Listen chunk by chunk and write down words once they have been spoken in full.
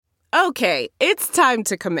Okay, it's time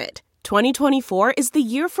to commit. 2024 is the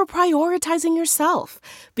year for prioritizing yourself.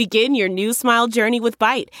 Begin your new smile journey with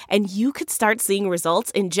Byte, and you could start seeing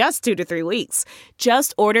results in just 2 to 3 weeks.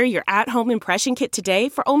 Just order your at-home impression kit today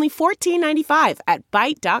for only $14.95 at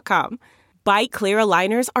Byte.com. Byte Clear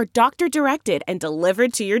aligners are doctor-directed and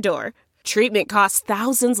delivered to your door. Treatment costs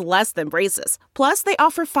thousands less than braces. Plus, they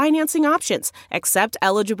offer financing options, accept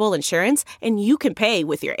eligible insurance, and you can pay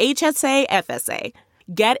with your HSA, FSA.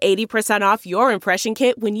 Get 80% off your impression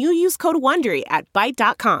kit when you use code WONDERY at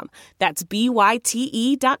Byte.com. That's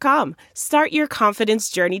BYTE.com. Start your confidence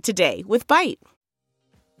journey today with Byte.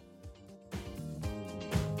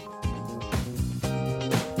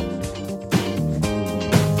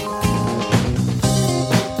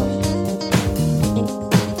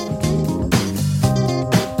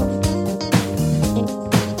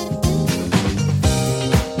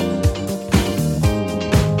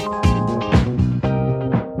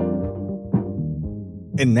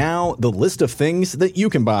 And now, the list of things that you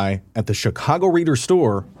can buy at the Chicago Reader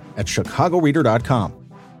store at chicagoreader.com.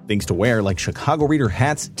 Things to wear like Chicago Reader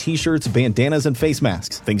hats, t-shirts, bandanas, and face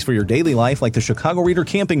masks. Things for your daily life like the Chicago Reader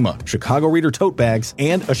camping mug, Chicago Reader tote bags,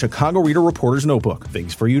 and a Chicago Reader reporter's notebook.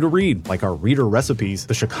 Things for you to read like our Reader recipes,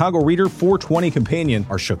 the Chicago Reader 420 Companion,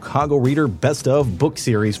 our Chicago Reader Best of book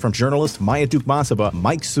series from journalists Maya Dukmasova,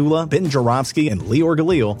 Mike Sula, Ben Jarofsky, and Lior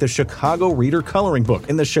Galil, the Chicago Reader coloring book,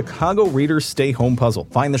 and the Chicago Reader Stay Home puzzle.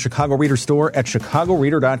 Find the Chicago Reader store at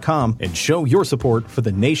chicagoreader.com and show your support for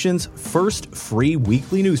the nation's first free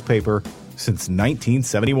weekly newspaper since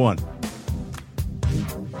 1971.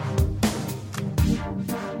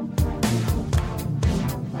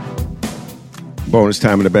 Bonus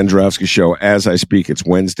time in the Ben Jarofsky Show. As I speak, it's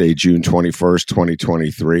Wednesday, June 21st,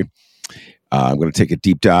 2023. I'm going to take a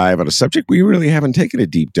deep dive on a subject we really haven't taken a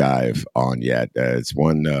deep dive on yet. It's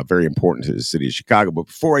one very important to the city of Chicago. But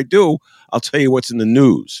before I do, I'll tell you what's in the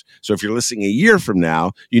news. So if you're listening a year from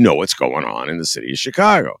now, you know what's going on in the city of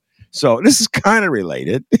Chicago. So this is kind of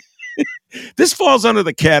related. This falls under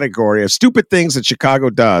the category of stupid things that Chicago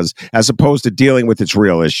does as opposed to dealing with its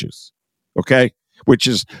real issues. Okay? Which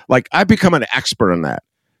is like, I've become an expert on that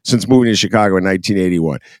since moving to Chicago in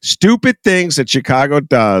 1981. Stupid things that Chicago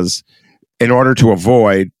does in order to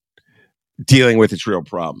avoid dealing with its real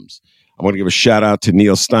problems. I want to give a shout out to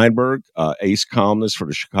Neil Steinberg, ace columnist for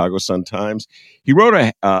the Chicago Sun-Times. He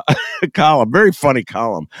wrote a column, very funny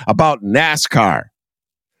column, about NASCAR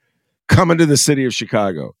coming to the city of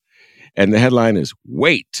Chicago. And the headline is,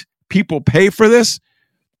 "Wait, people pay for this?"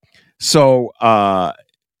 So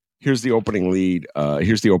here's the opening lead.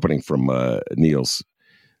 Here's the opening from Neil's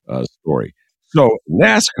story. So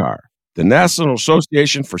NASCAR, the National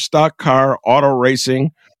Association for Stock Car Auto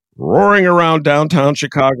Racing, roaring around downtown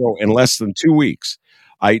Chicago in less than 2 weeks.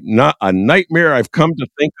 A nightmare I've come to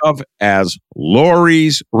think of as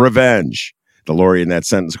Lori's Revenge. The Lori in that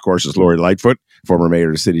sentence, of course, is Lori Lightfoot, former mayor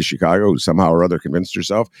of the city of Chicago, who somehow or other convinced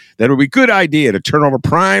herself that it would be a good idea to turn over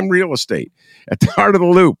prime real estate at the heart of the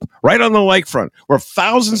Loop, right on the lakefront, where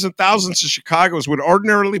thousands and thousands of Chicagoans would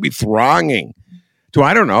ordinarily be thronging to,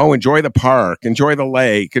 I don't know, enjoy the park, enjoy the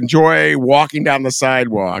lake, enjoy walking down the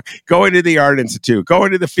sidewalk, going to the Art Institute,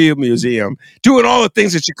 going to the Field Museum, doing all the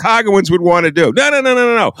things that Chicagoans would want to do.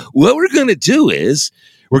 No. What we're going to do is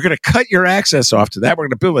we're going to cut your access off to that. We're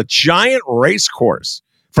going to build a giant race course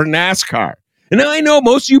for NASCAR. And now I know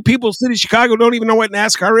most of you people in the city of Chicago don't even know what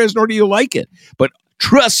NASCAR is, nor do you like it. But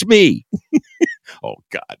trust me. Oh,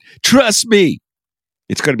 God. Trust me.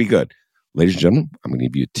 It's going to be good. Ladies and gentlemen, I'm going to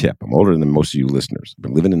give you a tip. I'm older than most of you listeners. I've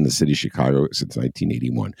been living in the city of Chicago since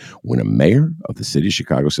 1981. When a mayor of the city of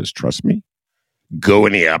Chicago says, trust me, go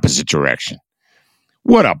in the opposite direction.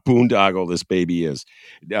 What a boondoggle this baby is.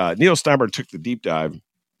 Neil Steinberg took the deep dive.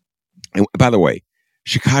 And by the way,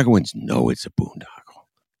 Chicagoans know it's a boondoggle.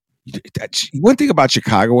 One thing about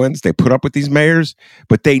Chicagoans, they put up with these mayors,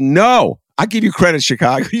 but they know. I give you credit,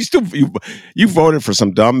 Chicago. You voted for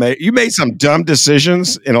some dumb mayor. You made some dumb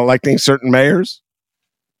decisions in electing certain mayors,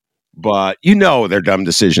 but you know they're dumb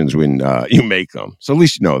decisions when you make them. So at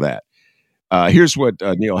least you know that. Here's what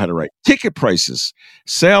Neil had to write. Ticket prices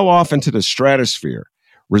sail off into the stratosphere.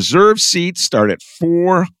 Reserved seats start at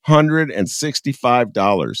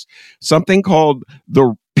 $465. Something called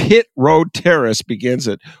the Pit Road Terrace begins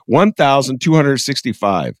at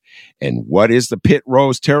 $1,265. And what is the Pit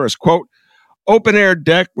Road Terrace? Quote, open air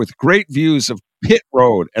deck with great views of Pit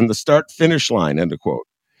Road and the start-finish line, end of quote.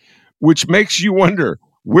 Which makes you wonder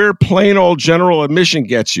where plain old general admission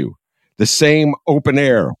gets you. The same open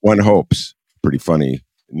air, one hopes. Pretty funny.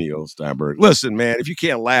 Neil Steinberg. Listen, man, if you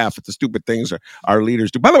can't laugh at the stupid things our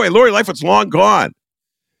leaders do. By the way, Lori Lightfoot's long gone.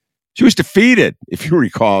 She was defeated, if you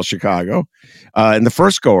recall, Chicago, in the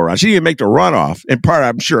first go-around. She didn't make the runoff, in part,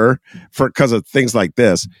 I'm sure, because of things like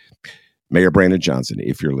this. Mayor Brandon Johnson,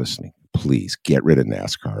 if you're listening, please get rid of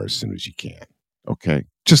NASCAR as soon as you can, okay?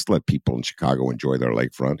 Just let people in Chicago enjoy their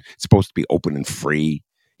lakefront. It's supposed to be open and free.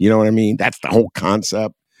 You know what I mean? That's the whole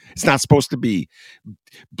concept. It's not supposed to be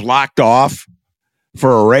blocked off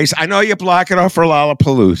for a race. I know you block it off for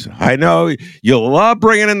Lollapalooza. I know you love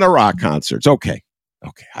bringing in the rock concerts. Okay.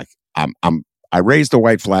 I raised the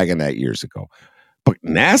white flag in that years ago. But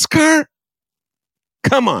NASCAR?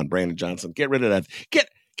 Come on, Brandon Johnson. Get rid of that. Get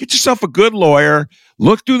yourself a good lawyer.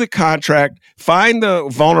 Look through the contract. Find the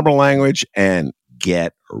vulnerable language and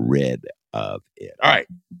get rid of it. All right.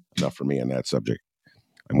 Enough for me on that subject.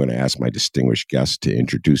 I'm going to ask my distinguished guest to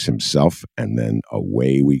introduce himself, and then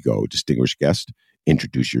away we go. Distinguished guest,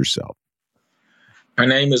 introduce yourself. My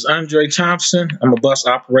name is Aundra Thompson. I'm a bus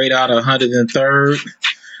operator out of 103rd.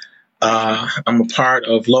 I'm a part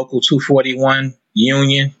of Local 241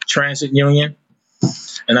 Union, Transit Union,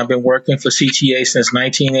 and I've been working for CTA since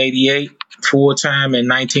 1988, full-time, and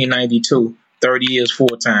 1992, 30 years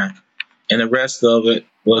full-time. And the rest of it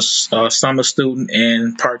was summer student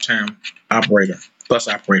and part-time operator, bus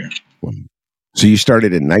operator. So you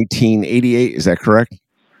started in 1988, is that correct?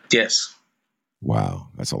 Yes. Wow,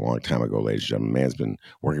 that's a long time ago, ladies and gentlemen. Man's been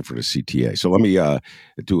working for the CTA. So let me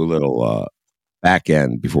do a little back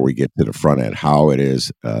end before we get to the front end, how it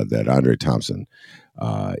is that Aundra Thompson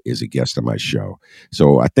is a guest on my show.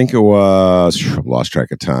 So I think it was, I've lost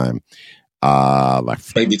track of time.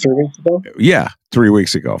 Maybe 3 weeks ago? Yeah, 3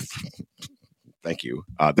 weeks ago. Thank you.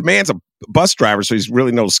 The man's a bus driver, so he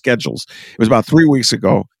really knows schedules. It was about 3 weeks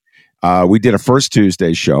ago. We did a First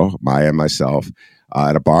Tuesday show, Maya and myself,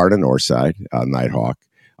 at a bar in the North Side, Nighthawk,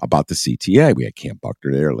 about the CTA. We had Cam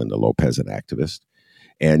Buckner there, Linda Lopez, an activist.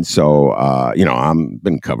 And so, I've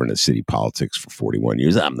been covering the city politics for 41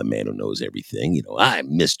 years. I'm the man who knows everything. I'm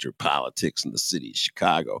Mr. Politics in the city of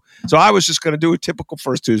Chicago. So I was just going to do a typical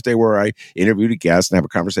First Tuesday where I interviewed a guest and have a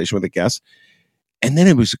conversation with a guest. And then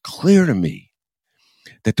it was clear to me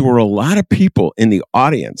that there were a lot of people in the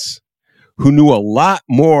audience who knew a lot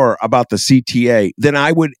more about the CTA than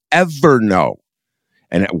I would ever know.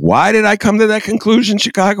 And why did I come to that conclusion,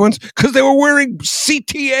 Chicagoans? Because they were wearing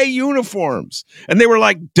CTA uniforms and they were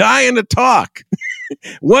like dying to talk.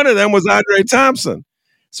 One of them was Aundra Thompson.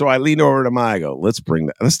 So I leaned over to Maya, I go, let's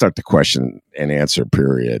start the question and answer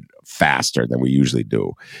period faster than we usually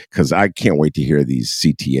do. Because I can't wait to hear these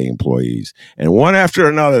CTA employees. And one after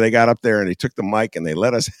another, they got up there and they took the mic and they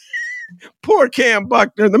let us. Poor Cam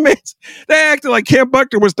Buckner. They acted like Cam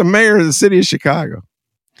Buckner was the mayor of the city of Chicago.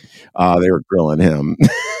 They were grilling him,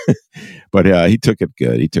 but he took it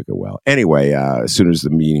good. He took it well. Anyway, as soon as the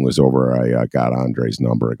meeting was over, I got Andre's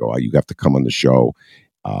number. I go, you have to come on the show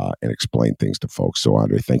and explain things to folks. So,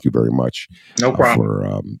 Aundra, thank you very much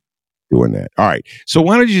for doing that. All right. So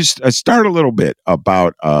why don't you start a little bit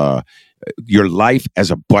about your life as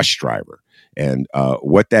a bus driver and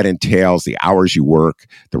what that entails, the hours you work,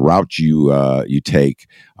 the route you take,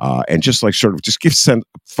 and just give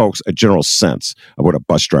folks a general sense of what a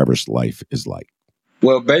bus driver's life is like.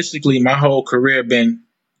 Well, basically, my whole career been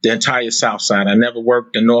the entire South Side. I never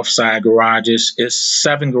worked the North Side garages. It's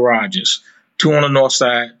 7 garages, 2 on the North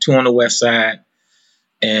Side, 2 on the West Side,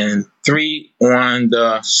 and 3 on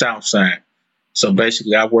the South Side. So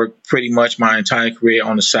basically, I worked pretty much my entire career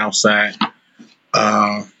on the South Side.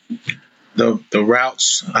 The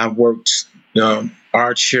routes I've worked,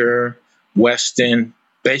 Archer, Weston,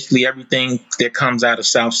 basically everything that comes out of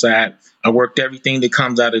South Side. I worked everything that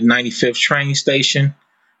comes out of 95th train station,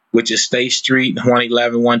 which is State Street,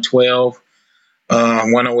 111, 112,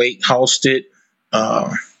 108 Halsted,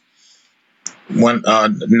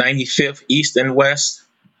 95th East and West,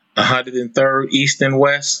 103rd East and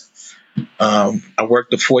West. I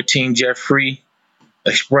worked the 14 Jeffrey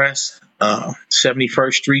Express,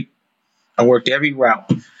 71st Street. I worked every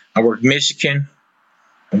route. I worked Michigan.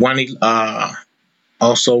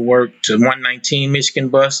 Also worked to 119 Michigan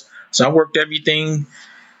bus. So I worked everything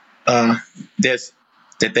that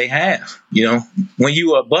they have. When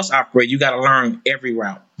you a bus operator, you got to learn every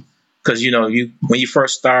route because when you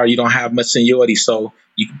first start, you don't have much seniority, so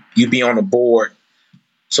you be on the board.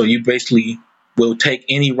 So you basically will take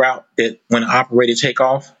any route that when an operator take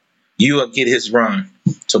off, you will get his run.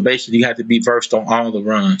 So basically, you have to be versed on all the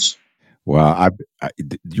runs. Well,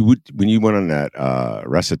 when you went on that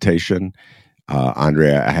recitation,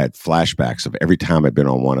 Aundra, I had flashbacks of every time I've been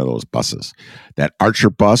on one of those buses. That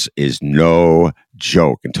Archer bus is no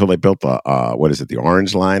joke. Until they built the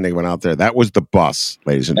Orange Line, they went out there. That was the bus,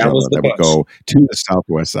 ladies and gentlemen, that would go to the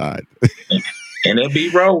Southwest Side. And it'll be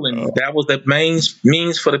rolling. That was the main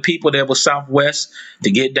means for the people that was Southwest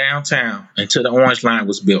to get downtown until the Orange Line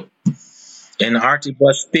was built. And the RT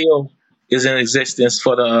bus still is in existence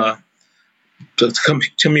for the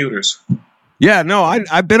commuters. Yeah, no,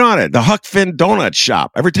 I've been on it. The Huck Finn Donut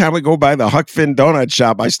Shop. Every time we go by the Huck Finn Donut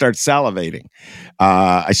Shop, I start salivating.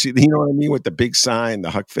 I see, you know what I mean, with the big sign,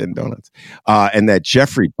 the Huck Finn Donuts, and that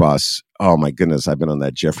Jeffrey bus. Oh my goodness, I've been on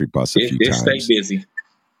that Jeffrey bus a few times. Stay busy.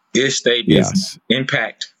 It stay busy. Yes.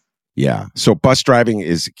 Impact. Yeah. So bus driving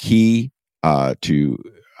is key to,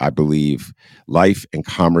 I believe, life and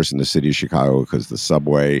commerce in the city of Chicago, because the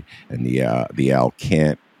subway and the L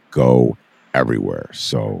can't go everywhere.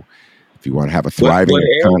 So if you want to have a thriving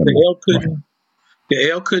economy,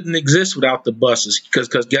 the L couldn't exist without the buses,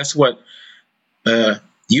 because guess what?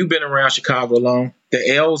 You've been around Chicago long.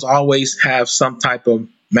 The L's always have some type of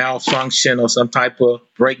malfunction or some type of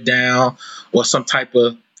breakdown or some type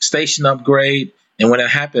of station upgrade. And when that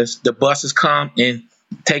happens, the buses come and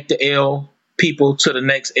take the L people to the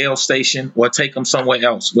next L station or take them somewhere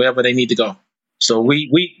else, wherever they need to go. So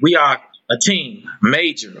we are a team,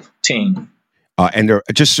 major team. And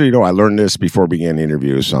just so you know, I learned this before beginning the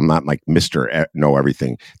interview, so I'm not like Mr. Know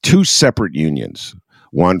Everything. 2 separate unions.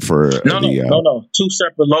 One for no, 2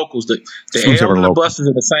 separate locals. The L and the buses are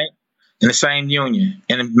in the same union.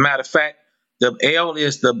 And as a matter of fact, the L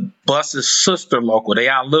is the bus's sister local. They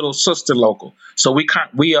are little sister local. So we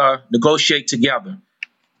negotiate together.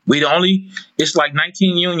 It's like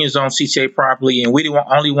 19 unions on CTA properly, and we the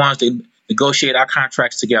only ones that negotiate our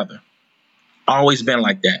contracts together. Always been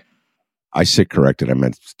like that. I sit corrected. I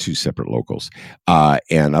meant 2 separate locals.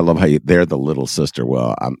 And I love how they're the little sister.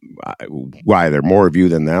 Well, why? There are more of you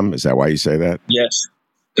than them? Is that why you say that? Yes.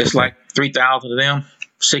 It's like 3,000 of them,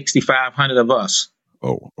 6,500 of us.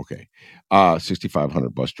 Oh, okay.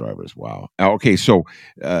 6,500 bus drivers. Wow. Okay. So,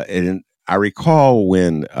 and I recall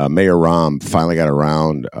when Mayor Rahm finally got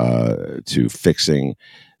around to fixing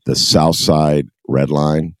the South Side Red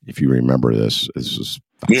Line. If you remember this was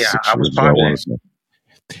I was part of it.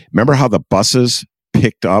 Remember how the buses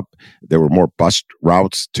picked up? There were more bus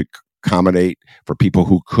routes to accommodate for people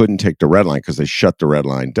who couldn't take the Red Line because they shut the Red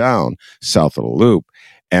Line down south of the Loop.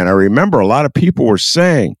 And I remember a lot of people were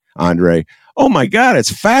saying, Andre, oh my God, it's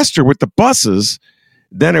faster with the buses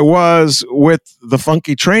than it was with the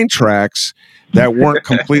funky train tracks that weren't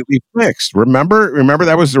completely fixed. Remember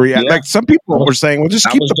that was the reaction. Like some people were saying, well, just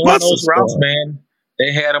keep the buses. Those routes, man.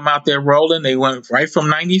 They had them out there rolling. They went right from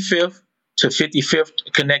 95th to 55th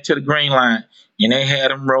to connect to the Green Line, and they had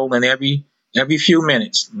them rolling every few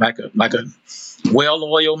minutes, like a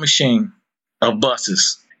well-oiled machine of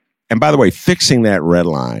buses. And by the way, fixing that Red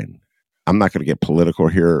Line, I'm not going to get political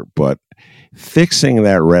here, but fixing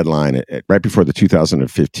that Red Line right before the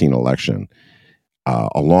 2015 election,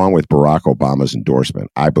 along with Barack Obama's endorsement,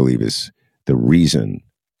 I believe is the reason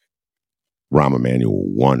Rahm Emanuel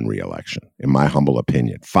won re-election, in my humble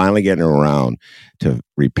opinion. Finally getting around to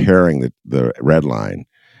repairing the Red Line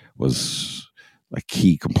was a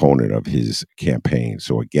key component of his campaign.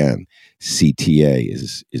 So again, CTA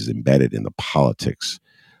is embedded in the politics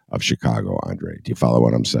of Chicago, Andre. Do you follow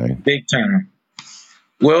what I'm saying? Big time.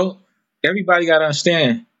 Well, everybody got to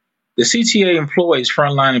understand, the CTA employees,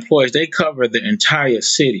 frontline employees, they cover the entire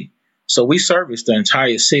city. So we service the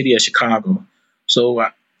entire city of Chicago. So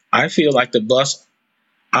I feel like the bus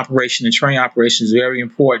operation and train operation is very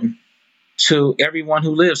important to everyone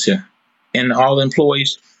who lives here. And all the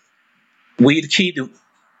employees, we the key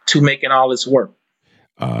to making all this work.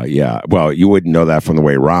 Yeah, well, you wouldn't know that from the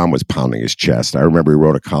way Rahm was pounding his chest. I remember he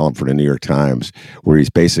wrote a column for the New York Times where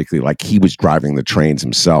he's basically like he was driving the trains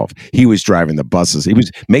himself. He was driving the buses. He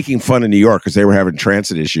was making fun of New York because they were having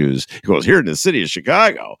transit issues. He goes, here in the city of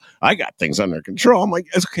Chicago, I got things under control. I'm like,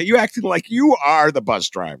 it's okay, you acting like you are the bus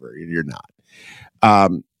driver. You're not.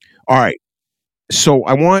 All right. So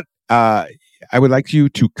I would like you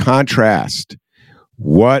to contrast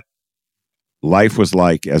what life was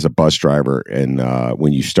like as a bus driver and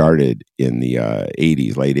when you started in the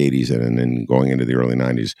 80s, late 80s, and then going into the early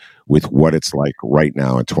 90s with what it's like right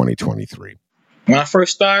now in 2023. When I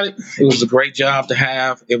first started, it was a great job to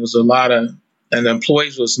have. It was and the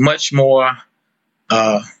employees was much more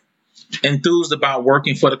enthused about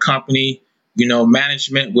working for the company. You know,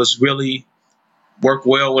 management worked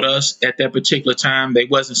well with us at that particular time. They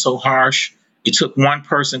wasn't so harsh. It took one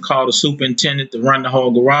person called a superintendent to run the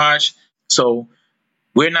whole garage. So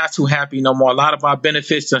we're not too happy no more. A lot of our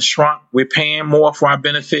benefits have shrunk. We're paying more for our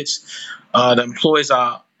benefits. The employees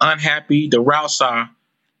are unhappy. The routes are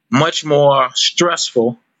much more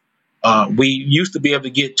stressful. We used to be able to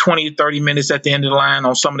get 20 to 30 minutes at the end of the line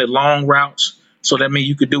on some of the long routes. So that means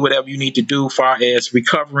you could do whatever you need to do as far as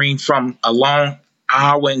recovering from a long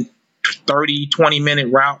hour and 30, 20-minute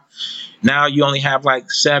route. Now you only have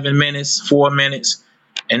like 7 minutes, 4 minutes,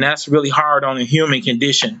 and that's really hard on a human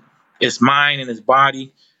condition. It's mind and its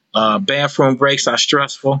body. Bathroom breaks are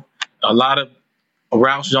stressful. A lot of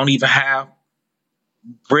routes don't even have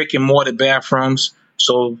brick and mortar bathrooms.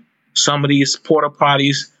 So some of these porta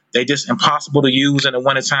potties, they just impossible to use in the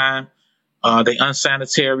wintertime. They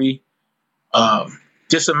unsanitary.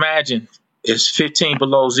 Just imagine it's 15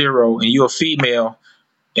 below zero and you're a female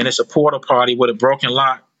and it's a porta potty with a broken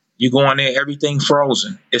lock. You go in there, everything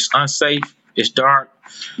frozen. It's unsafe. It's dark.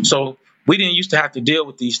 So we didn't used to have to deal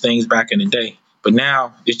with these things back in the day, but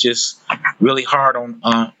now it's just really hard on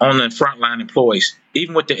the frontline employees.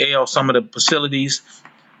 Even with the some of the facilities,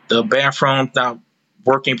 the bathrooms not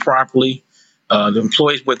working properly. The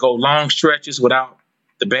employees would go long stretches without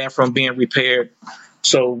the bathroom being repaired.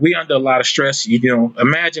 So we're under a lot of stress.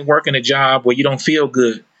 Imagine working a job where you don't feel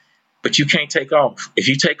good, but you can't take off. If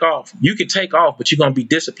you take off, you can take off, but you're going to be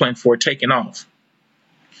disciplined for taking off.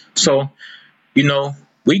 So,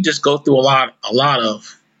 we just go through a lot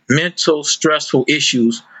of mental stressful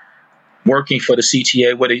issues working for the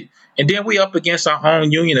CTA. And then we up against our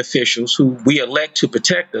own union officials who we elect to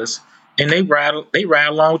protect us, and they ride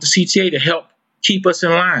along with the CTA to help keep us in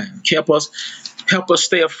line, help us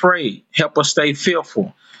stay afraid, help us stay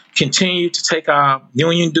fearful, continue to take our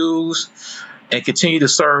union dues, and continue to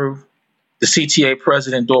serve the CTA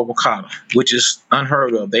president, Dorval Carter, which is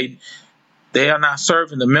unheard of. They are not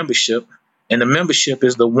serving the membership, and the membership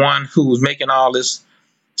is the one who's making all this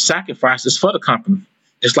sacrifices for the company.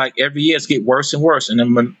 It's like every year it's get worse and worse,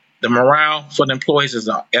 and the morale for the employees is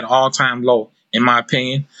at an all-time low, in my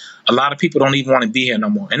opinion. A lot of people don't even want to be here no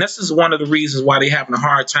more, and this is one of the reasons why they're having a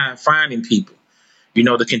hard time finding people.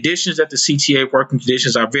 The conditions at the CTA, working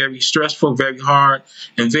conditions, are very stressful, very hard,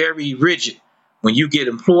 and very rigid. When you get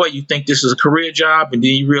employed, you think this is a career job, and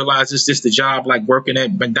then you realize it's just a job like working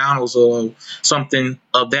at McDonald's or something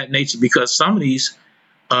of that nature, because some of these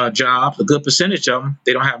jobs, a good percentage of them,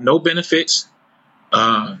 they don't have no benefits.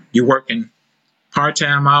 You're working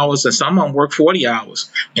part-time hours, and some of them work 40 hours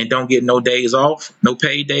and don't get no days off, no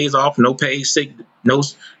paid days off, no paid sick, no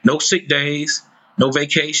sick days, no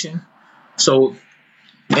vacation. So,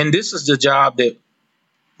 and this is the job that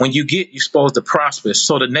when you get, you're supposed to prosper,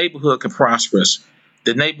 so the neighborhood can prosper.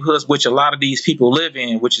 The neighborhoods which a lot of these people live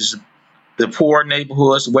in, which is the poor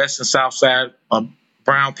neighborhoods, west and south side,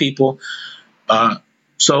 brown people.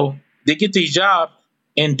 So they get these jobs,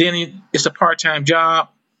 and then it's a part-time job.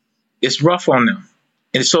 It's rough on them.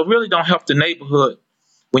 And so it really don't help the neighborhood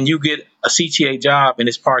when you get a CTA job and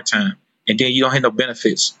it's part-time, and then you don't have no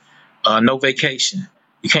benefits, no vacation.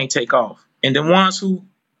 You can't take off. And the ones who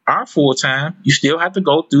are full-time, you still have to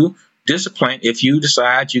go through discipline if you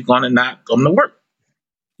decide you're going to not come to work.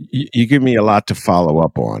 You give me a lot to follow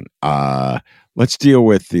up on. Let's deal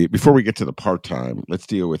with before we get to the part-time, let's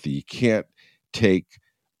deal with you can't take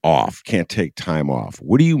time off.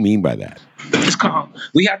 What do you mean by that?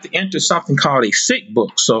 We have to enter something called a sick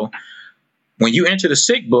book. So when you enter the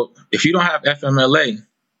sick book, if you don't have FMLA,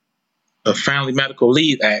 the Family Medical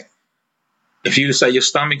Leave Act, if you say your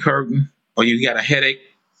stomach hurting or you got a headache,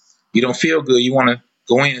 you don't feel good, you want to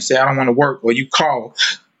go in and say, I don't want to work, or you call,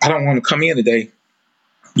 I don't want to come in today,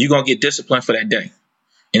 you're going to get disciplined for that day.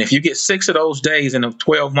 And if you get 6 of those days in a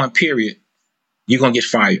 12-month period, you're going to get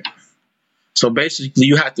fired. So basically,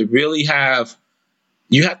 you have to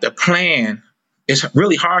plan. It's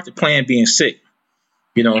really hard to plan being sick,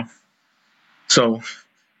 So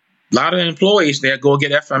a lot of employees, they'll go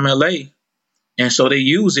get FMLA, and so they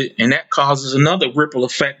use it, and that causes another ripple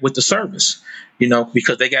effect with the service,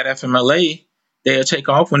 because they got FMLA, they'll take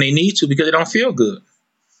off when they need to because they don't feel good.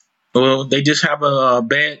 Or they just have a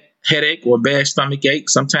bad headache or a bad stomach ache.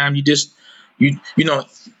 Sometimes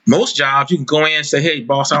most jobs, you can go in and say, hey,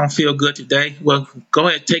 boss, I don't feel good today. Well, go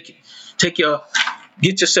ahead, get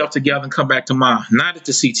yourself together and come back tomorrow. Not at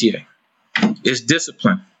the CTA. It's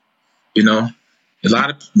discipline. A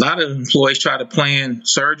lot of employees try to plan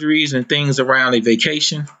surgeries and things around a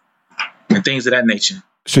vacation and things of that nature.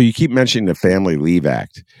 So you keep mentioning the Family Leave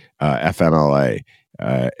Act, FMLA.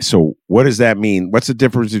 So what does that mean? What's the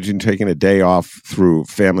difference between taking a day off through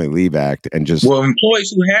Family Leave Act and just... Well,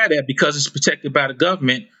 employees who have that, because it's protected by the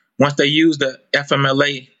government, once they use the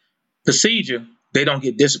FMLA procedure, they don't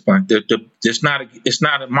get disciplined. It's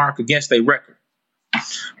not a mark against their record.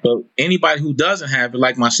 But anybody who doesn't have it,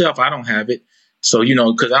 like myself, I don't have it. So,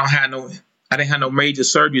 because I didn't have no major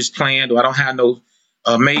surgeries planned, or I don't have no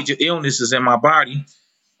major illnesses in my body.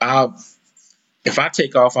 If I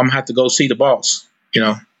take off, I'm going to have to go see the boss.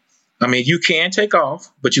 I mean, you can take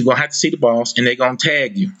off, but you're going to have to see the boss, and they're going to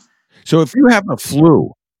tag you. So if you have the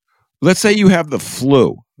flu, let's say you have the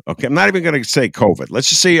flu. Okay, I'm not even going to say COVID. Let's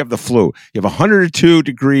just say you have the flu. You have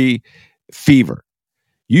 102-degree fever.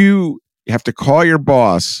 You have to call your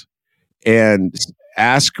boss and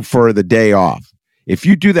ask for the day off. If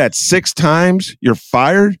you do that 6 times, you're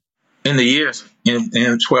fired? In the years, in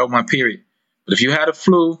a 12-month period. But if you had a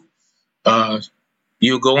flu,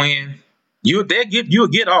 you'll go in, you'll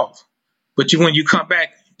get off. But when you come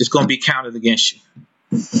back, it's going to be counted against you.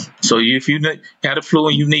 So if you had a flu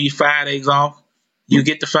and you need 5 days off, you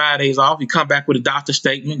get the 5 days off. You come back with a doctor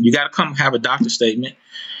statement. You got to come have a doctor statement.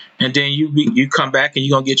 And then you come back and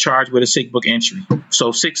you're going to get charged with a sick book entry.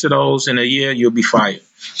 So 6 of those in a year, you'll be fired.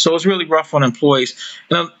 So it's really rough on employees.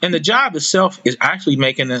 And the job itself is actually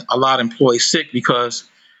making a lot of employees sick, because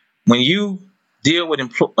when you deal with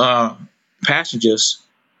passengers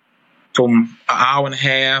from an hour and a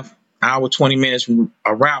half, hour, 20 minutes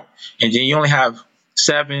a route, and then you only have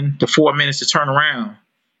 7 to 4 minutes to turn around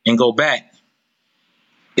and go back,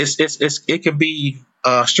 it can be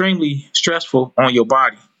extremely stressful on your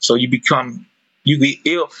body. So you get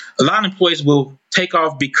ill. A lot of employees will take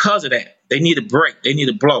off because of that. They need a break. They need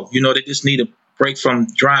a blow. They just need a break from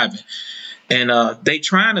driving. And they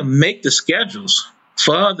trying to make the schedules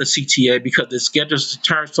for the CTA, because the schedules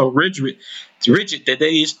turn so rigid that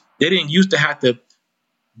they didn't used to have to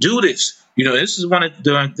do this. This is one of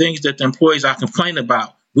the things that the employees are complaining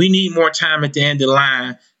about. We need more time at the end of the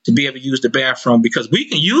line to be able to use the bathroom, because we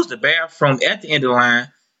can use the bathroom at the end of the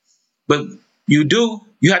line, but you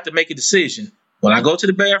have to make a decision. When I go to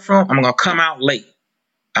the bathroom, I'm going to come out late.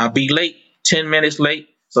 I'll be late, 10 minutes late.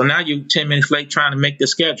 So now you're 10 minutes late trying to make the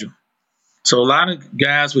schedule. So a lot of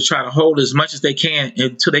guys will try to hold as much as they can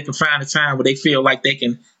until they can find a time where they feel like they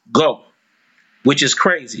can go, which is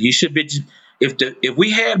crazy. You should be, if we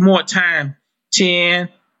had more time, 10,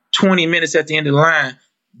 20 minutes at the end of the line,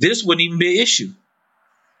 this wouldn't even be an issue.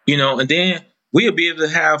 And then we'll be able to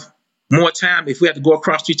have more time. If we have to go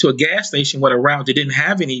across the street to a gas station with a route that didn't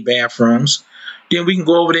have any bathrooms, then we can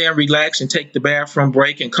go over there and relax and take the bathroom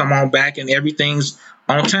break and come on back, and everything's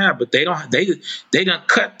on time. But they don't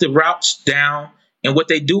cut the routes down. And what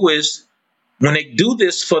they do is, when they do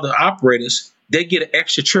this for the operators, they get an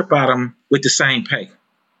extra trip out of them with the same pay.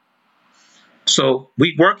 So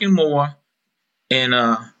we working more, and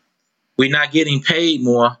we're not getting paid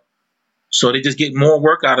more. So they just get more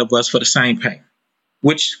work out of us for the same pay,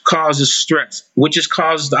 which causes stress, which just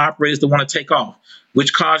causes the operators to want to take off,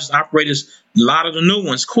 which causes operators, a lot of the new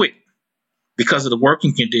ones quit because of the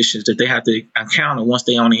working conditions that they have to encounter once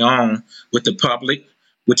they're on their own with the public,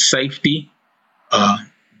 with safety.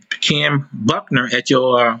 Ken Buckner, at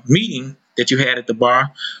your meeting that you had at the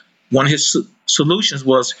bar, one of his solutions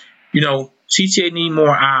was, CTA need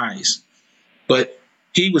more eyes, but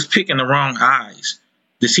he was picking the wrong eyes.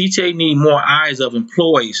 The CTA need more eyes of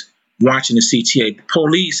employees watching the CTA. The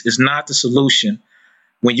police is not the solution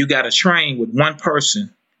when you got a train with one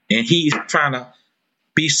person and he's trying to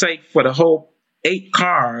be safe for the whole 8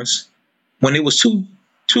 cars. When it was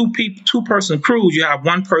two-person crews, you have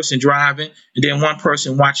one person driving and then one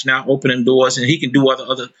person watching out, opening doors, and he can do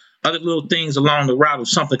other little things along the route if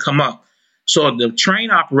something come up. So the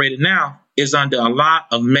train operator now is under a lot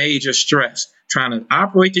of major stress, trying to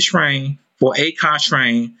operate the train for 8-car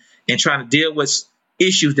train and trying to deal with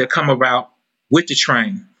issues that come about with the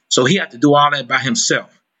train. So he had to do all that by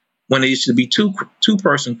himself. When there used to be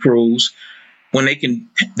two-person crews, when they can,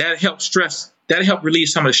 that'll help relieve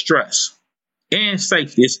some of the stress and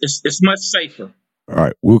safety. It's much safer. All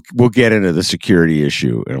right, we'll get into the security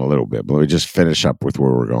issue in a little bit, but let me just finish up with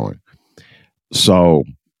where we're going. So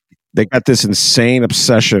they got this insane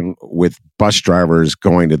obsession with bus drivers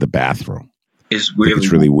going to the bathroom. It's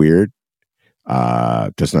really weird.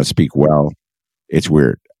 Does not speak well. It's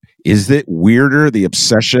weird. Is it weirder, the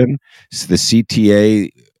obsession the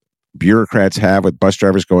CTA bureaucrats have with bus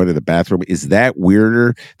drivers going to the bathroom? Is that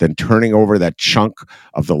weirder than turning over that chunk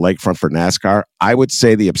of the lakefront for NASCAR? I would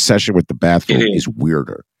say the obsession with the bathroom is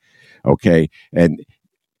weirder. Okay. And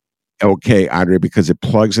okay, Andre, because it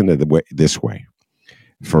plugs into this way.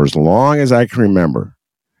 For as long as I can remember,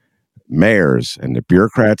 mayors and the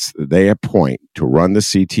bureaucrats that they appoint to run the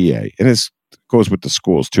CTA, and this goes with the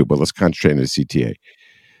schools too, but let's concentrate on the CTA,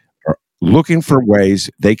 are looking for ways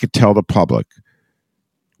they could tell the public,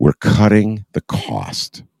 we're cutting the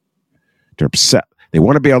cost. They're upset. They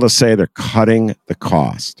want to be able to say they're cutting the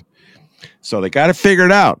cost. So they got to figure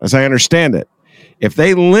it out, as I understand it. If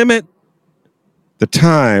they limit the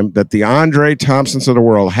time that the Andre Thompsons of the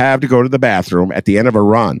world have to go to the bathroom at the end of a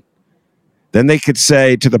run, Then they could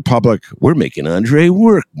say to the public, we're making Andre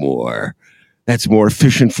work more. That's more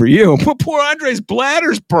efficient for you. Poor Andre's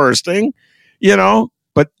bladder's bursting,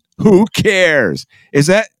 but who cares?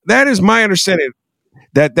 That is my understanding.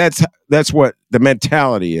 That's what the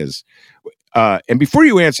mentality is. And before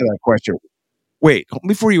you answer that question,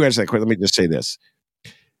 let me just say this.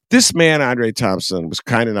 This man, Andre Thompson, was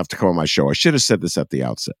kind enough to come on my show. I should have said this at the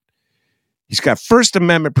outset. He's got First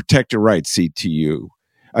Amendment protected rights,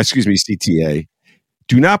 CTA.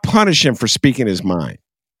 Do not punish him for speaking his mind.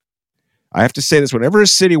 I have to say this whenever a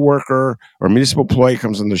city worker or municipal employee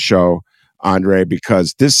comes on the show, Andre,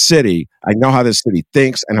 because this city, I know how this city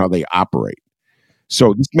thinks and how they operate.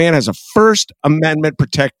 So this man has a First Amendment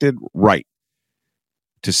protected right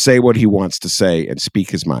to say what he wants to say and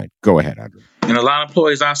speak his mind. Go ahead, Andre. And a lot of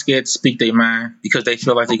employees are scared to speak their mind because they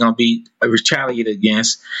feel like they're going to be retaliated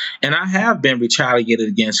against. And I have been retaliated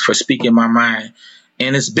against for speaking my mind.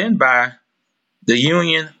 And it's been by the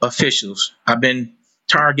union officials. I've been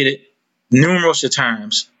targeted numerous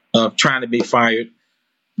times of trying to be fired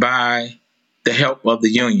by the help of the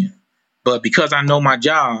union. But because I know my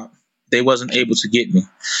job, they wasn't able to get me.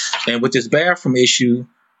 And with this bathroom issue,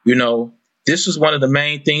 this is one of the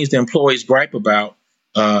main things the employees gripe about.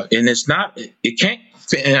 And it can't,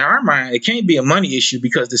 in our mind, it can't be a money issue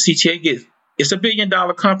because the CTA it's a $1 billion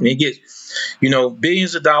company. It gets,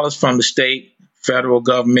 billions of dollars from the state, federal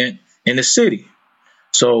government, and the city.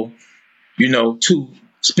 So, to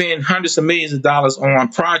spend hundreds of millions of dollars on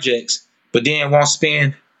projects, but then won't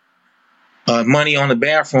spend money on the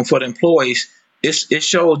bathroom for the employees, it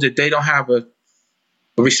shows that they don't have a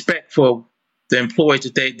respect for the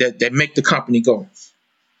employees that make the company go.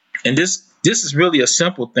 And this is really a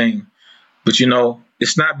simple thing, but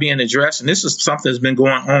it's not being addressed. And this is something that's been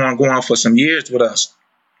going on for some years with us.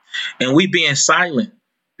 And we being silent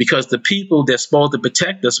because the people that's supposed to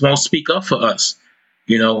protect us won't speak up for us.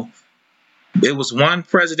 It was one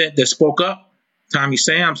president that spoke up, Tommy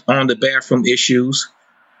Sams, on the bathroom issues.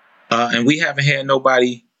 And we haven't had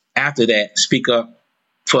nobody after that speak up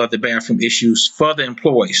for the bathroom issues for the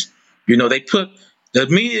employees. The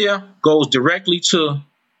media goes directly to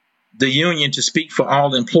the union to speak for all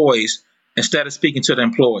the employees instead of speaking to the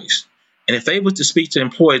employees. And if they were to speak to the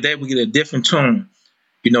employees, they would get a different tune.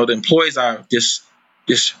 The employees are just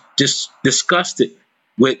disgusted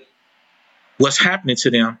with what's happening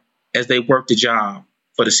to them as they work the job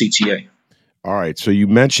for the CTA. All right. So you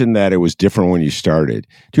mentioned that it was different when you started.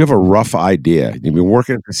 Do you have a rough idea? You've been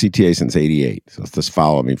working at the CTA since '88. So just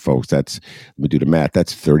follow me, folks. Let me do the math.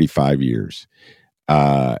 That's 35 years.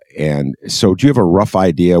 And so do you have a rough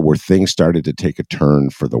idea where things started to take a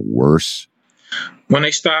turn for the worse? When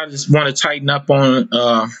they started to want to tighten up on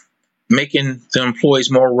making the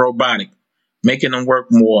employees more robotic, making them work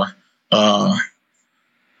more, not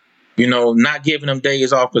giving them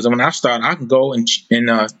days off. Because when I started, I can go and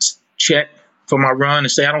check for my run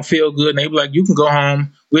and say, I don't feel good. And they be like, you can go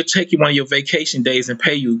home. We'll take you one of your vacation days and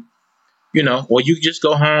pay you, or you just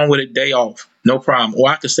go home with a day off. No problem. Or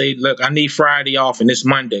I could say, look, I need Friday off and it's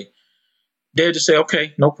Monday. They'll just say,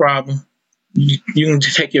 okay, no problem. You can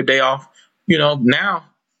take your day off. Now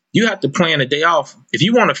you have to plan a day off. If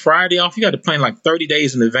you want a Friday off, you got to plan like 30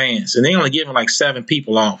 days in advance. And they only giving like 7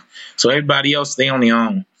 people off. So everybody else, they on their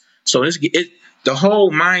own. So the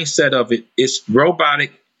whole mindset of it is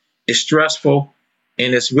robotic, it's stressful,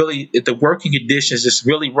 and it's really, the working conditions is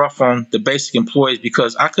really rough on the basic employees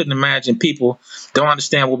because I couldn't imagine people don't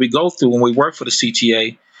understand what we go through when we work for the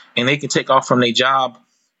CTA and they can take off from their job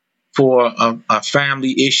for a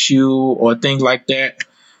family issue or things like that.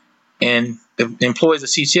 And the employees of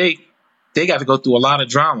CTA, they got to go through a lot of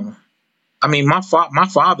drama. I mean, my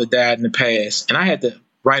father died in the past, and I had to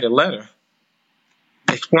write a letter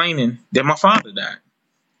explaining that my father died.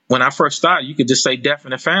 When I first started, you could just say death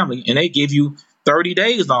in the family, and they give you 30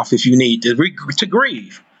 days off if you need to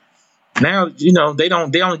grieve. Now, they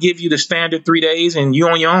only give you the standard 3 days, and you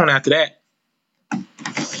on your own after that.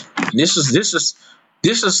 This is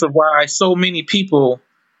why so many people,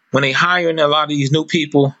 when they hire a lot of these new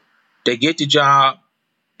people, they get the job,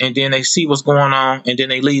 and then they see what's going on, and then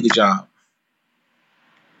they leave the job,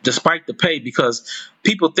 despite the pay, because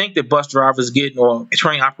people think that bus drivers or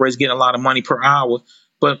train operators getting a lot of money per hour,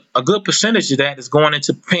 but a good percentage of that is going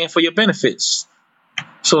into paying for your benefits.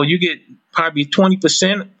 So you get probably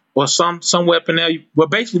 20% or somewhere up in there. Well,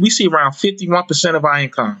 basically, we see around 51% of our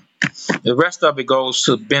income. The rest of it goes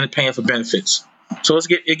to paying for benefits. So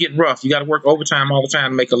it get rough. You got to work overtime all the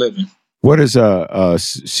time to make a living. What does a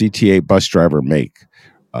CTA bus driver make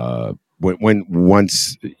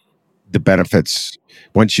once the benefits?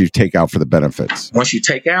 Once you take out for the benefits? Once you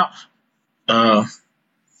take out,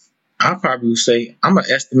 I probably would say I'm gonna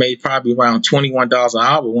estimate probably around $21 an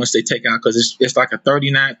hour once they take out, because it's like a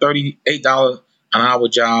 $38 an hour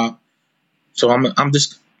job. So I'm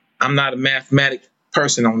not a mathematic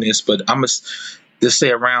person on this, but I'm just say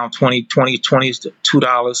around 20 to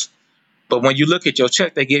 $2. But when you look at your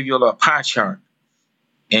check, they give you a little pie chart.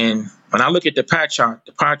 And when I look at the pie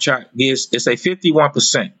chart gives, it's a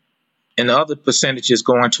 51%, and the other percentage is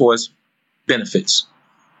going towards benefits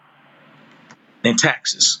and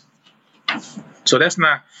taxes. So that's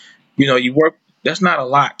not, that's not a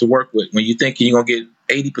lot to work with when you think you're gonna get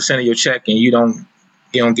 80% of your check and you don't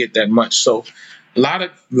get that much. So a lot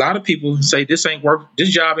of people say this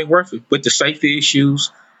job ain't worth it, with the safety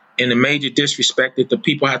issues and the major disrespect that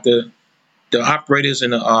the operators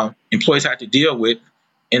and the employees have to deal with,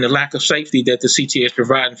 and the lack of safety that the CTA is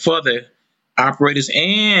providing for the operators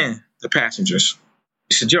and the passengers.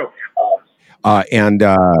 It's a joke. Do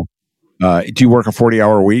you work a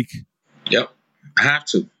 40-hour week? Yep, I have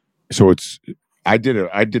to. So I did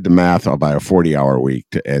the math about a 40-hour week,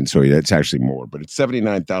 and so that's actually more, but it's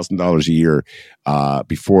 $79,000 a year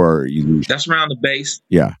before you lose. That's around the base.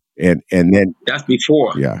 Yeah, and then that's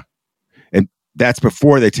before. Yeah, and that's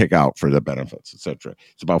before they take out for the benefits, etc.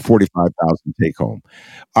 It's about $45,000 take home.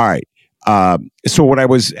 All right. So what I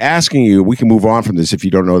was asking you, we can move on from this if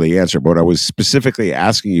you don't know the answer, but what I was specifically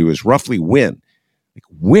asking you is roughly when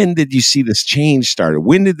did you see this change started?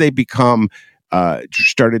 When did they become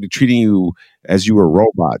started treating you as you were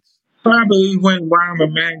robots? Probably when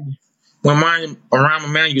Ryan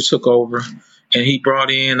Emanuel took over, and he brought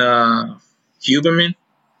in Huberman,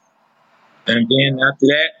 and then after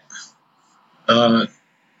that,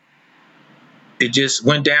 it just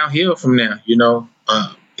went downhill from there.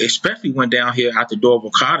 Especially went downhill after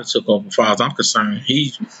Dorval Carter took over. As far as I'm concerned,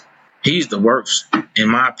 he's the worst, in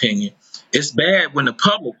my opinion. It's bad when the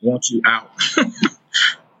public wants you out.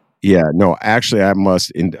 Yeah, no, actually, I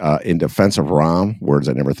must, in defense of Ram, words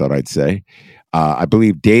I never thought I'd say, I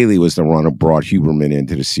believe Daley was the one who brought Huberman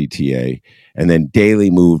into the CTA, and then Daley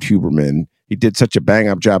moved Huberman. He did such a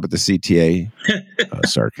bang-up job at the CTA,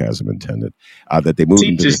 sarcasm intended, that they moved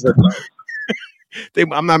him to the...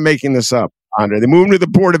 I'm not making this up, Aundra. They moved him to the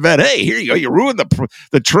Board of Ed. Hey, here you go. You ruined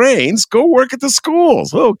the trains. Go work at the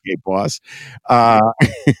schools. Okay, boss.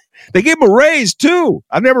 They gave him a raise, too.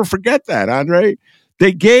 I'll never forget that, Andre.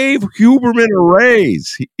 They gave Huberman a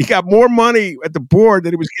raise. He got more money at the board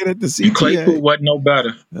than he was getting at the CTA. Claypool wasn't no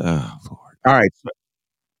better. Oh, Lord. All right.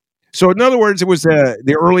 So in other words, it was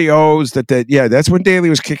the early O's that's when Daley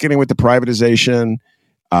was kicking in with the privatization,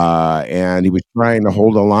 and he was trying to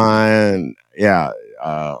hold a line,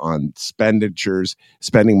 on expenditures,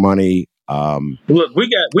 spending money. Look,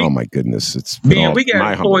 oh my goodness, we got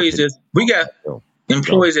employees at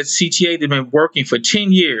CTA that have been working for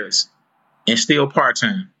 10 years. And still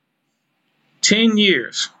part-time. 10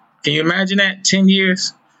 years. Can you imagine that? 10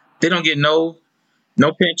 years? They don't get no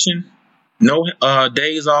pension, no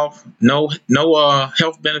days off, no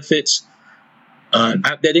health benefits.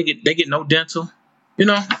 They get no dental, and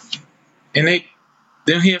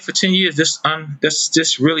they're here for 10 years. That's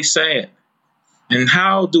just really sad. And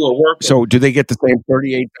how do a worker? So do they get the same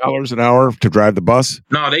 $38 an hour to drive the bus?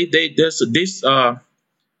 No, this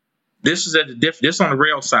is at this on the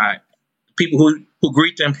rail side. People who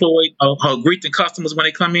greet the employee, greet the customers when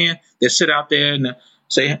they come in, they sit out there and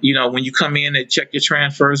say, when you come in, they check your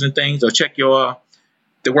transfers and things, or check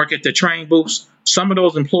they work at the train booths. Some of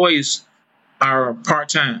those employees are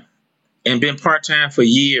part-time and been part-time for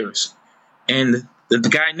years. And the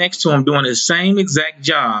guy next to him doing the same exact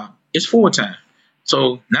job is full-time.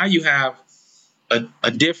 So now you have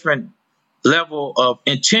a different level of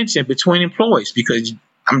intention between employees, because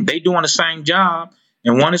they doing the same job.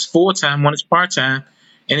 And one is full-time, one is part-time.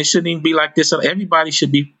 And it shouldn't even be like this. It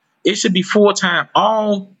should be full-time.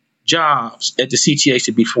 All jobs at the CTA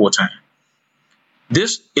should be full-time.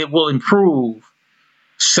 It will improve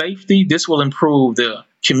safety. This will improve the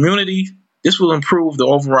community. This will improve the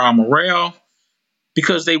overall morale,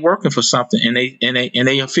 because they're working for something and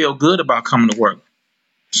they feel good about coming to work.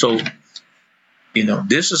 So,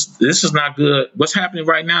 this is not good. What's happening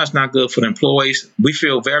right now is not good for the employees. We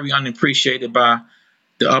feel very unappreciated by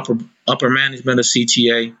the upper management of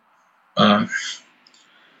CTA.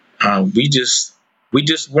 We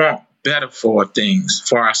just want better for things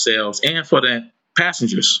for ourselves and for the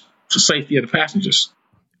passengers, for safety of the passengers.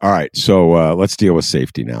 All right, so let's deal with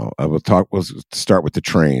safety now. We'll start with the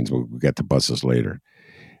trains. We'll get to buses later.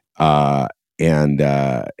 And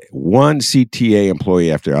one CTA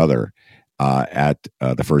employee after the other at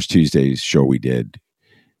the first Tuesday's show we did,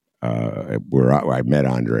 where I met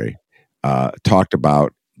Andre, talked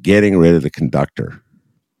about getting rid of the conductor.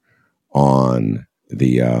 on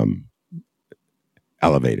the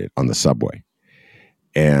elevated on the subway.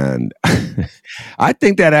 And I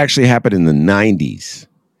think that actually happened in the 90s.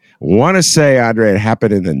 I want to say, Aundra, it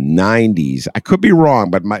happened in the 90s. I could be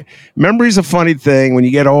wrong, but my memory's a funny thing. When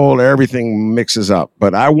you get older, everything mixes up.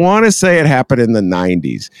 But I want to say it happened in the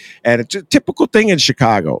 90s. And it's a typical thing in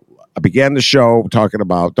Chicago. I began the show talking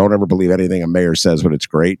about don't ever believe anything a mayor says when it's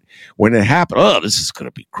great. When it happened, oh, this is going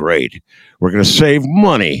to be great. We're going to save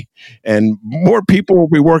money. And more people will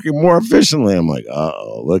be working more efficiently. I'm like,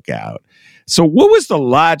 oh, look out. So what was the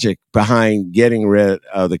logic behind getting rid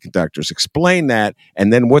of the conductors? Explain that,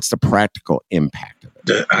 and then what's the practical impact of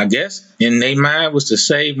it? I guess in their mind was to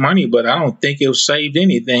save money, but I don't think it saved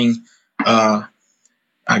anything. I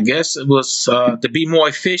guess it was to be more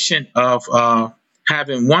efficient of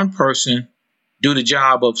having one person do the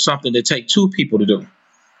job of something that take two people to do.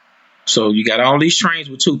 So you got all these trains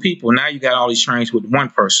with two people. Now you got all these trains with one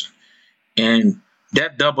person. And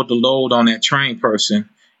that doubled the load on that train person.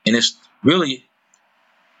 And it's really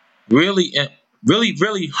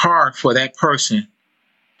hard for that person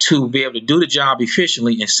to be able to do the job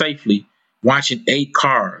efficiently and safely, watching 8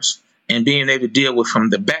 cars and being able to deal with from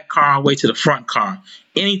the back car all the way to the front car.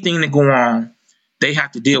 Anything that go on, they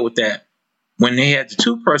have to deal with that. When they had the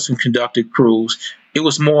 2-person conducted crews, it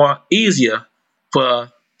was more easier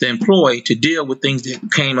for the employee to deal with things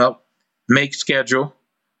that came up, make schedule,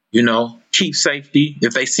 keep safety.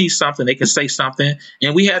 If they see something, they can say something.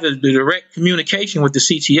 And we had the direct communication with the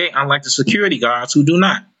CTA, unlike the security guards who do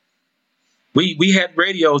not. We had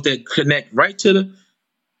radios that connect right to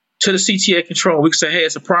the CTA control. We could say, hey,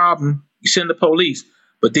 it's a problem. You send the police.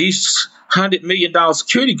 But these $100 million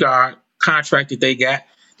security guard contract that they got,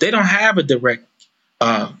 they don't have a direct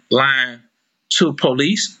line to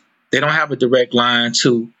police. They don't have a direct line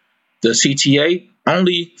to the CTA.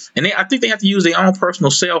 I think they have to use their own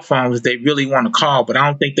personal cell phones if they really want to call, but I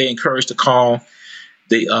don't think they encourage to call.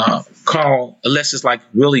 They call unless it's like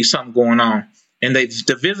really something going on, and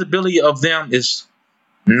the visibility of them is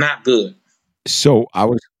not good. So I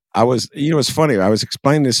was, it's funny. I was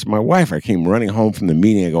explaining this to my wife. I came running home from the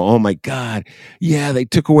meeting. I go, oh my God, yeah, they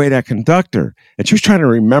took away that conductor, and she was trying to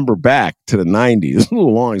remember back to the 90s. It's a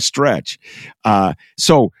little long stretch.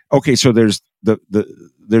 So there's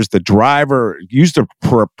the driver. Use the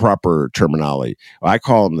proper terminology. I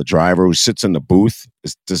call him the driver who sits in the booth,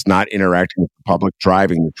 does not interact with the public,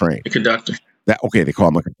 driving the train. The conductor. They call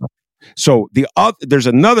him a conductor. So there's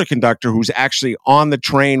another conductor who's actually on the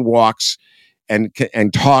train, walks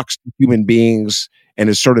and talks to human beings, and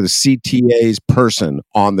is sort of the CTA's person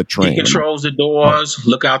on the train. He controls the doors,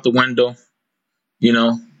 look out the window,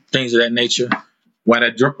 things of that nature. While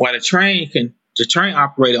the train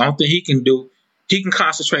operator, the only thing he can do, he can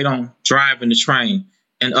concentrate on driving the train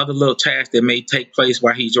and other little tasks that may take place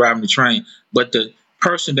while he's driving the train. But the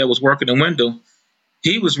person that was working the window,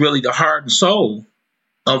 he was really the heart and soul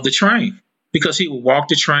of the train, because he would walk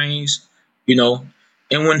the trains, and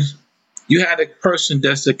when you had a person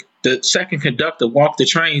that's the second conductor walk the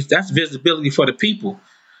trains, that's visibility for the people.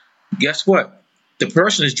 Guess what? The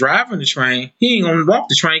person is driving the train. He ain't gonna walk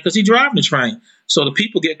the train because he's driving the train. So the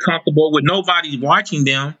people get comfortable with nobody watching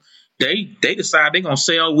them. They decide they're gonna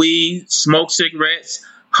sell weed, smoke cigarettes,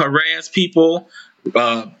 harass people,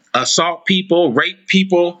 assault people, rape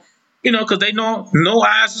people, because they know no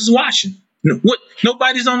eyes is watching.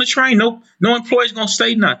 Nobody's on the train. No employee's gonna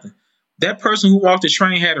say nothing. That person who walked the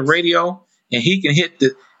train had a radio, and he can hit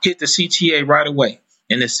the CTA right away,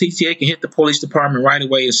 and the CTA can hit the police department right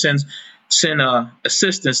away and send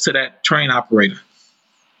assistance to that train operator.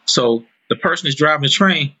 So the person that's driving the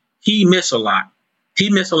train, he miss a lot.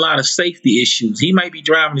 He miss a lot of safety issues. He might be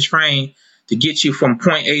driving the train to get you from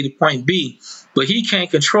point A to point B, but he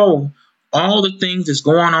can't control all the things that's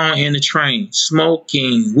going on in the train: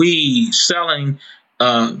 smoking, weed, selling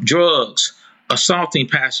drugs, assaulting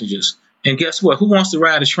passengers. And guess what? Who wants to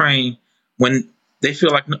ride a train when they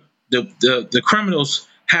feel like the criminals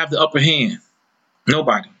have the upper hand?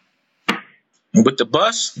 Nobody. And with the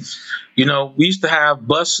bus, we used to have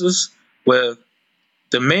buses where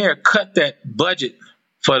the mayor cut that budget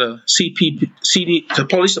for the the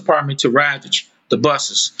police department to ride the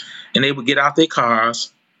buses. And they would get out their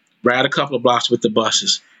cars, ride a couple of blocks with the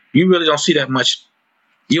buses. You really don't see that much.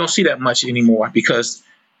 You don't see that much anymore because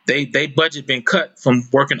they budget been cut from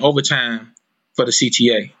working overtime for the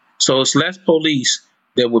CTA. So it's less police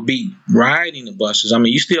that would be riding the buses. I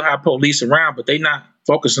mean, you still have police around, but they're not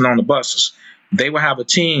focusing on the buses. They will have a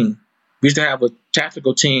team. We used to have a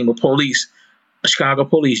tactical team of police, Chicago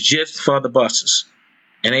police, just for the buses.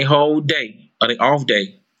 And a whole day, or the off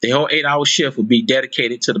day, the whole 8-hour shift would be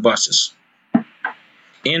dedicated to the buses.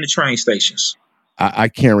 in the train stations. I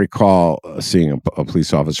can't recall seeing a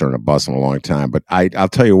police officer in a bus in a long time, but I'll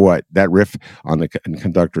tell you what, that riff on the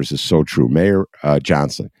conductors is so true. Mayor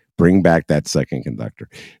Johnson, bring back that second conductor.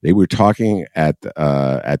 They were talking at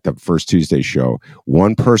the First Tuesday show.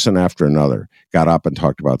 One person after another got up and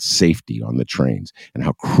talked about safety on the trains and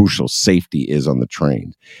how crucial safety is on the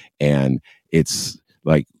trains. And it's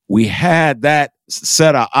like we had that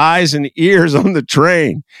set of eyes and ears on the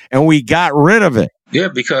train, and we got rid of it. Yeah,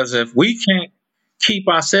 because if we can't keep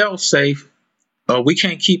ourselves safe, or we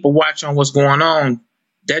can't keep a watch on what's going on,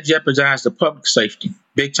 that jeopardizes the public safety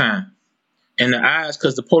big time. And the eyes,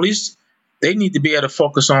 because the police, they need to be able to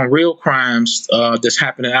focus on real crimes that's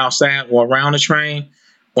happening outside or around the train,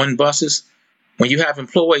 on buses. When you have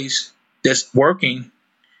employees that's working,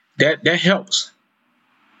 that helps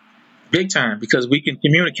big time because we can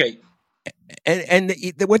communicate. And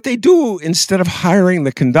what they do, instead of hiring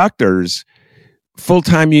the conductors,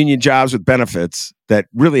 full-time union jobs with benefits that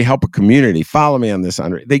really help a community. Follow me on this,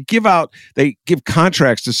 Aundra. They give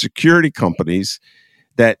contracts to security companies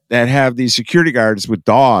that have these security guards with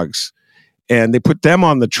dogs, and they put them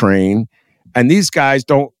on the train. And these guys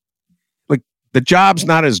don't, like, the job's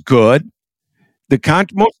not as good.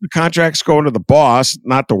 Most of the contracts go to the boss,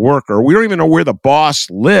 not the worker. We don't even know where the boss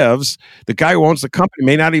lives. The guy who owns the company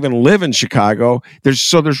may not even live in Chicago.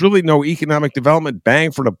 There's really no economic development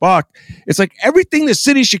bang for the buck. It's like everything the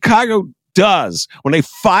city of Chicago does when they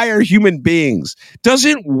fire human beings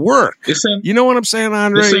doesn't work. You know what I'm saying,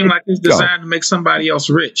 Aundra? It seems like it's designed to make somebody else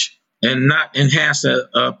rich and not enhance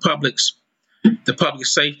the public's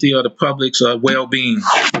safety or the public's well-being.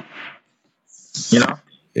 You know?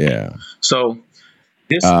 Yeah. So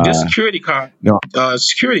this security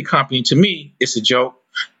company, to me, it's a joke.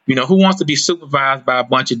 You know, who wants to be supervised by a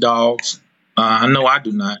bunch of dogs? I know I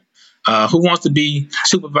do not. Who wants to be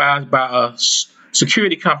supervised by a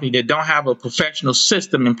security company that don't have a professional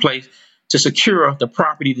system in place to secure the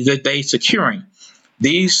property that they're securing?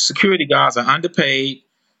 These security guards are underpaid.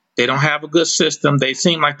 They don't have a good system. They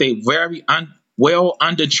seem like they're very well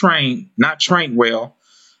undertrained, not trained well,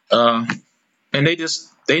 and they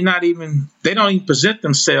don't even present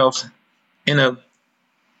themselves in a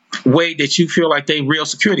way that you feel like they real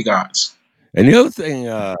security guards. And the other thing,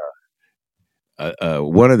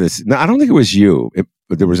 one of this, no, I don't think it was you,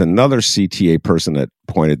 but there was another CTA person that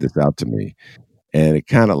pointed this out to me, and it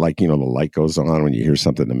kind of like, the light goes on when you hear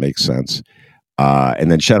something that makes sense. And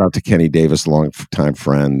then shout out to Kenny Davis, long-time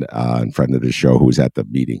friend and friend of the show, who was at the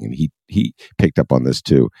meeting, and he picked up on this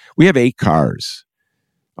too. We have 8 cars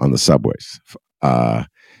on the subways. So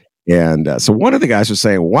one of the guys was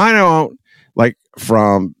saying, why don't, like,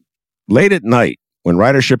 from late at night when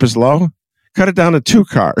ridership is low, cut it down to 2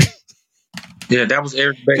 cars. Yeah, that was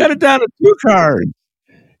Eric Baker. Cut it down to 2 cars.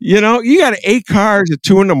 You got 8 cars at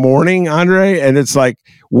 2 a.m, Aundra, and it's like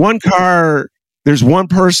one car, there's one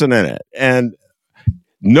person in it, and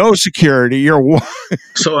no security. You're one.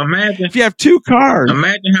 So imagine if you have 2 cars.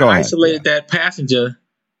 Imagine how isolated that passenger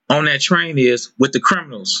on that train is with the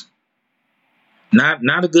criminals. Not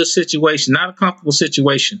a good situation, not a comfortable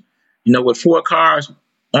situation. With 4 cars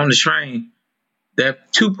on the train,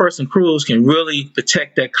 that 2-person crews can really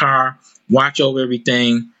protect that car, watch over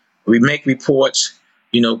everything, make reports,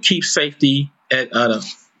 keep safety at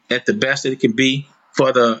the best that it can be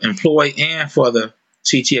for the employee and for the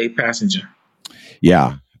CTA passenger.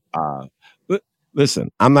 Yeah.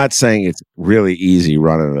 Listen, I'm not saying it's really easy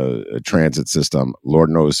running a transit system. Lord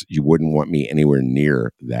knows you wouldn't want me anywhere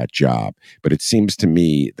near that job. But it seems to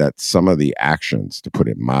me that some of the actions, to put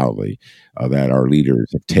it mildly, that our leaders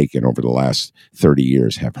have taken over the last 30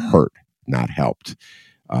 years have hurt, not helped.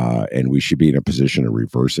 And we should be in a position of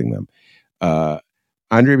reversing them.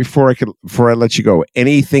 Aundra, before I let you go,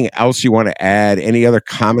 anything else you want to add? Any other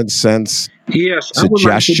common sense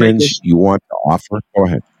suggestions you want to offer? Go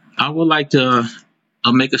ahead. I would like to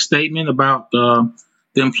make a statement about the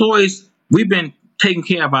employees. We've been taking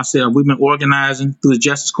care of ourselves. We've been organizing through the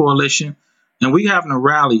Justice Coalition, and we're having a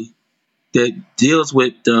rally that deals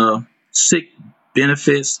with sick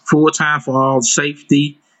benefits, full-time for all,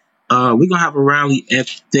 safety. We're going to have a rally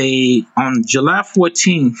on July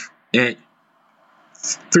 14th at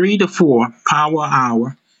 3 to 4 power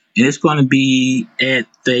hour, and it's going to be at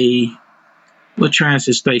what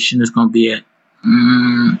transit station is going to be at?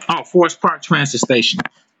 Forest Park Transit Station.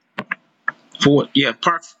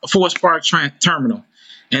 Forest Park Terminal,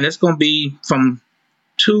 and it's going to be from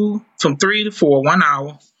 3 to 4, 1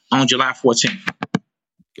 hour on July 14th.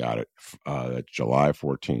 Got it. July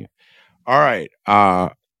 14th. All right,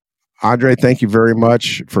 Aundra, thank you very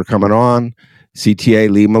much for coming on. CTA,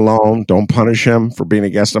 leave him alone. Don't punish him for being a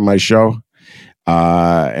guest on my show.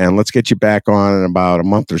 And let's get you back on in about a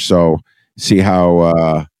month or so. See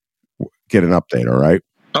how, get an update. All right.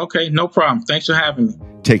 Okay, no problem. Thanks for having me.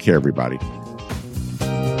 Take care, everybody.